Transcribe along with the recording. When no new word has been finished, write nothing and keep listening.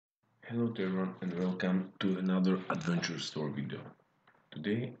Hello to everyone and welcome to another adventure store video.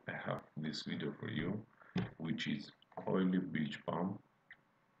 Today I have this video for you which is oily bilge pump,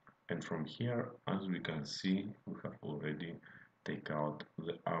 and from here, as we can see, we have already take out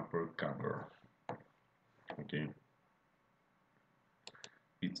the upper cover. Okay,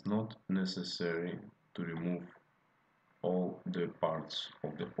 it's not necessary to remove all the parts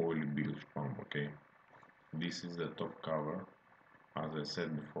of the oily bilge pump. Okay, this is the top cover as I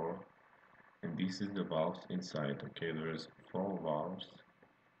said before, and this is the valves inside. Okay, there is 4 valves.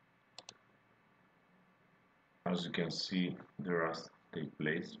 As you can see, the rust takes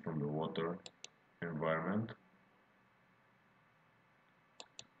place from the water environment.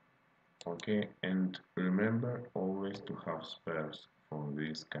 Okay, and remember always to have spares for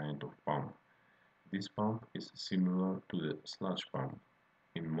this kind of pump. This pump is similar to the sludge pump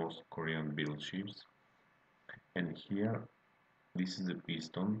in most Korean built ships. And here, this is the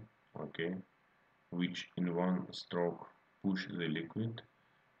piston, okay, which in one stroke push the liquid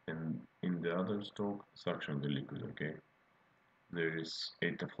and in the other stroke suction the liquid. Okay, there is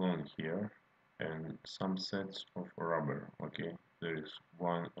a Teflon here and some sets of rubber. Okay, there is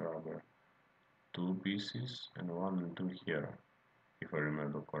one rubber, 2 pieces, and 1 and 2 here, if I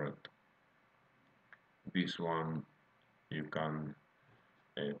remember correct. This one you can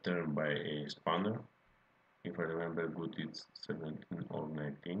turn by a spanner. If I remember good, it's 17 or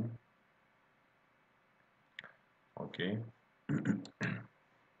 19. Okay.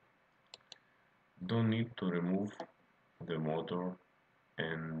 Don't need to remove the motor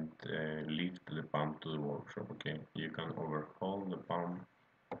and lift the pump to the workshop. Okay, you can overhaul the pump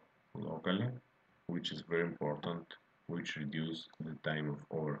locally, which is very important, which reduce the time of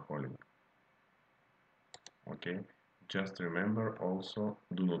overhauling. Okay, just remember also,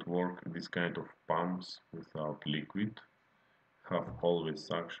 do not work this kind of pumps without liquid. Have always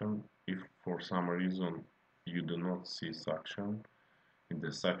suction. If for some reason you do not see suction in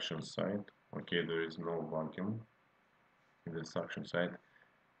the suction side, okay, there is no vacuum in the suction side,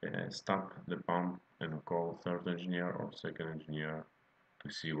 stop the pump and call third engineer or second engineer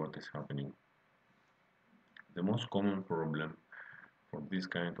to see what is happening. The most common problem for this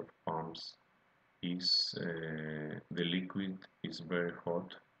kind of pumps is the liquid is very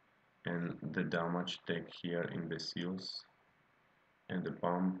hot and the damage take here in the seals, and the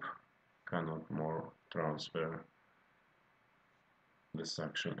pump cannot more transfer the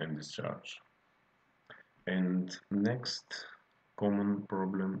suction and discharge. And next common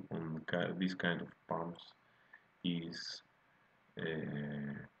problem on this kind of pumps is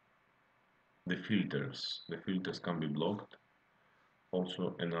the filters. The filters can be blocked.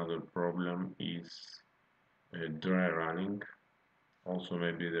 Also another problem is dry running. Also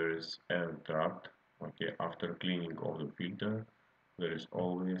maybe there is air trapped. Okay, after cleaning of the filter, there is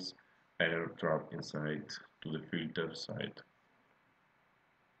always air trapped inside to the filter side.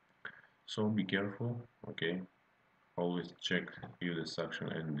 So be careful. Okay, always check if the suction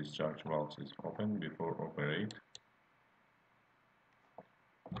and discharge valves is open before operate.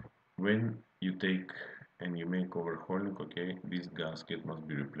 When you take and you make overhauling, okay, this gasket must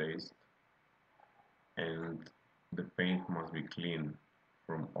be replaced and the paint must be clean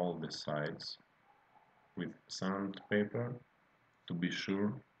from all the sides with sandpaper to be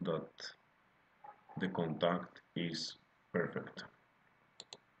sure that the contact is perfect.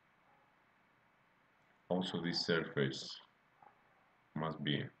 Also, this surface must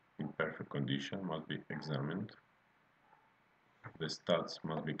be in perfect condition, must be examined. The studs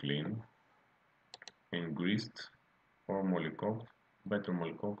must be clean and greased or mollycocked. Better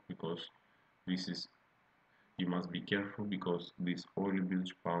mollycocked, because this is, you must be careful because this oily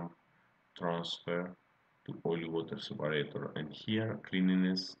bilge pump transfer to oily water separator, and here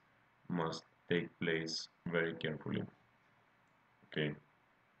cleanliness must take place very carefully. Okay,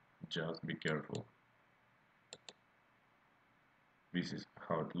 just be careful. This is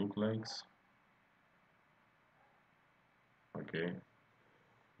how it looks like. Okay,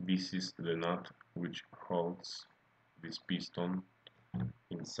 this is the nut which holds this piston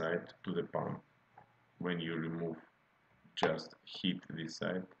inside to the pump. When you remove, just hit this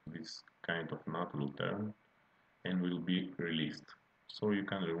side, this kind of nut will turn and will be released. So you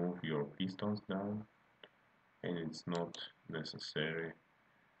can remove your pistons down, and it's not necessary.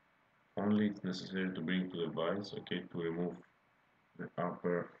 Only it's necessary to bring to the vise, okay, to remove the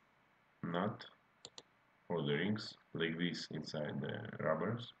upper nut for the rings, like this inside the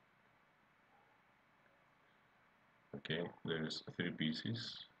rubbers. Okay, there's 3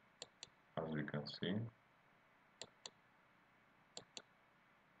 pieces, as we can see.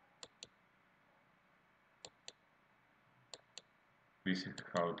 This is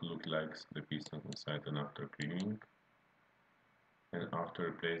how it looks like the piston inside and after cleaning and after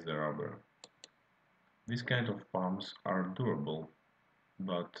replace the rubber. These kind of pumps are durable,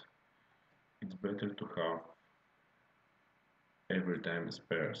 but it's better to have every time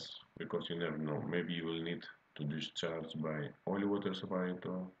spares because you never know. Maybe you will need to discharge by oil water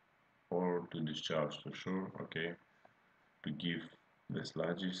separator or to discharge to shore, okay, to give the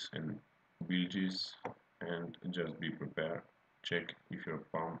sludges and bilges and just be prepared. Check if your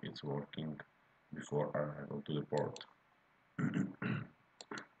pump is working before arrival to the port.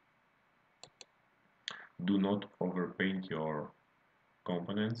 Do not overpaint your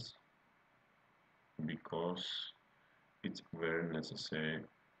components because it's very necessary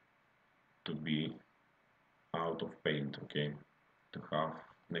to be out of paint, okay, to have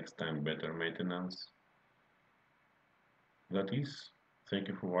next time better maintenance. That is, thank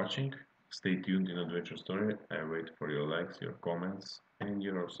you for watching. Stay tuned in Adventure Story. I wait for your likes, your comments, and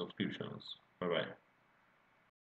your subscriptions. Bye bye.